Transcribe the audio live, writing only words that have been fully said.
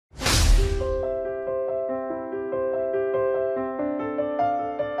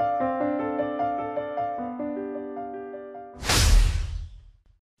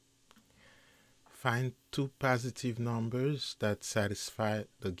Find two positive numbers that satisfy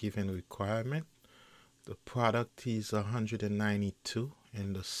the given requirement. The product is 192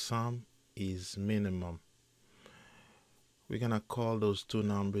 and the sum is minimum. We're going to call those two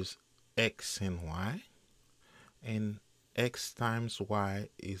numbers x and y. And x times y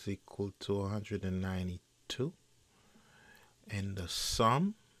is equal to 192. And the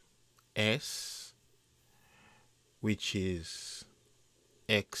sum, s, which is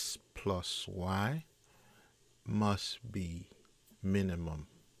x plus y, must be minimum.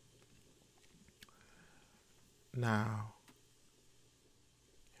 Now,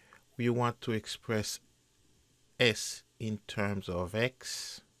 we want to express s in terms of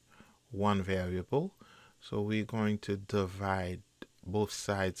x, one variable. So we're going to divide both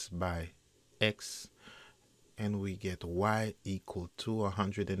sides by x, and we get y equal to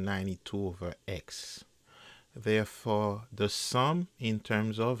 192 over x. Therefore, the sum in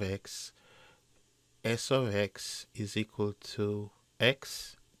terms of x, s of x is equal to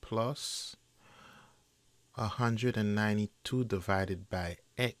x plus 192 divided by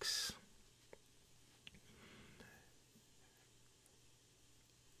x.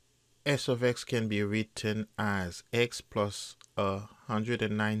 S of x can be written as x plus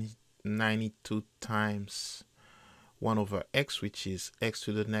 192 times 1 over x, which is x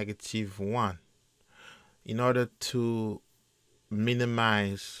to the negative 1. In order to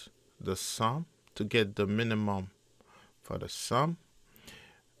minimize the sum, to get the minimum for the sum,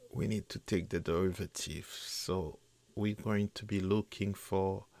 we need to take the derivative. So we're going to be looking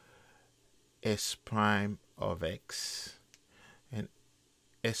for s prime of x. And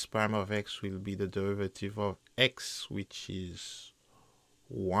s prime of x will be the derivative of x, which is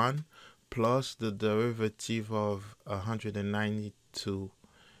 1, plus the derivative of 192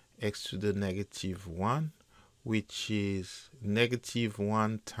 x to the negative 1, which is negative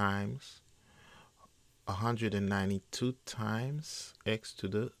 1 times 192 times x to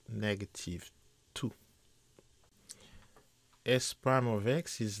the negative 2. S prime of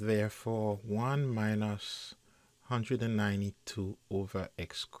x is therefore 1 minus 192 over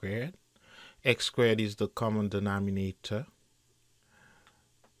x squared. X squared is the common denominator.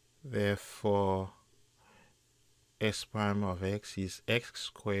 Therefore, s prime of x is x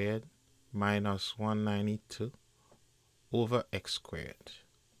squared minus 192 over x squared.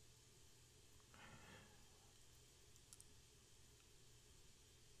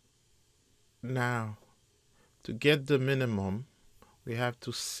 Now, to get the minimum, we have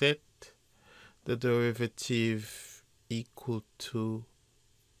to set the derivative equal to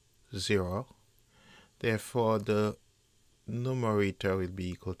 0. Therefore, the numerator will be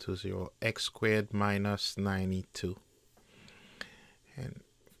equal to 0. X squared minus 92. And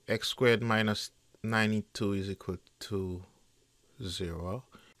x squared minus 92 is equal to 0.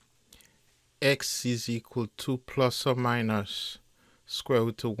 X is equal to plus or minus square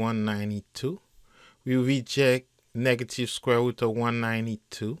root of 192. We reject negative square root of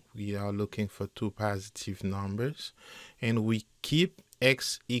 192. We are looking for two positive numbers. And we keep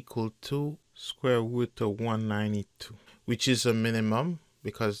x equal to square root of 192, which is a minimum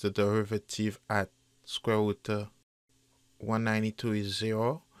because the derivative at square root of 192 is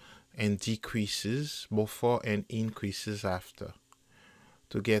 0 and decreases before and increases after.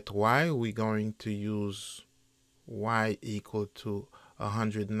 To get y, we're going to use y equal to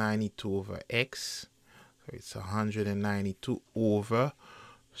 192 over x. So it's 192 over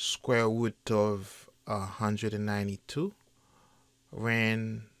square root of 192.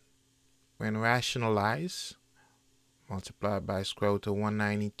 When rationalized, multiplied by square root of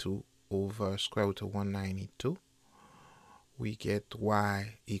 192 over square root of 192, we get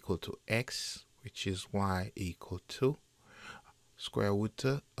y equal to x, which is y equal to square root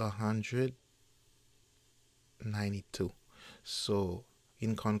of 192. So,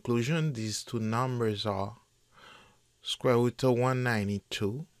 in conclusion, these two numbers are square root of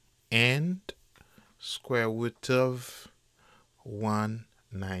 192 and square root of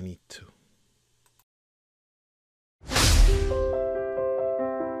 192.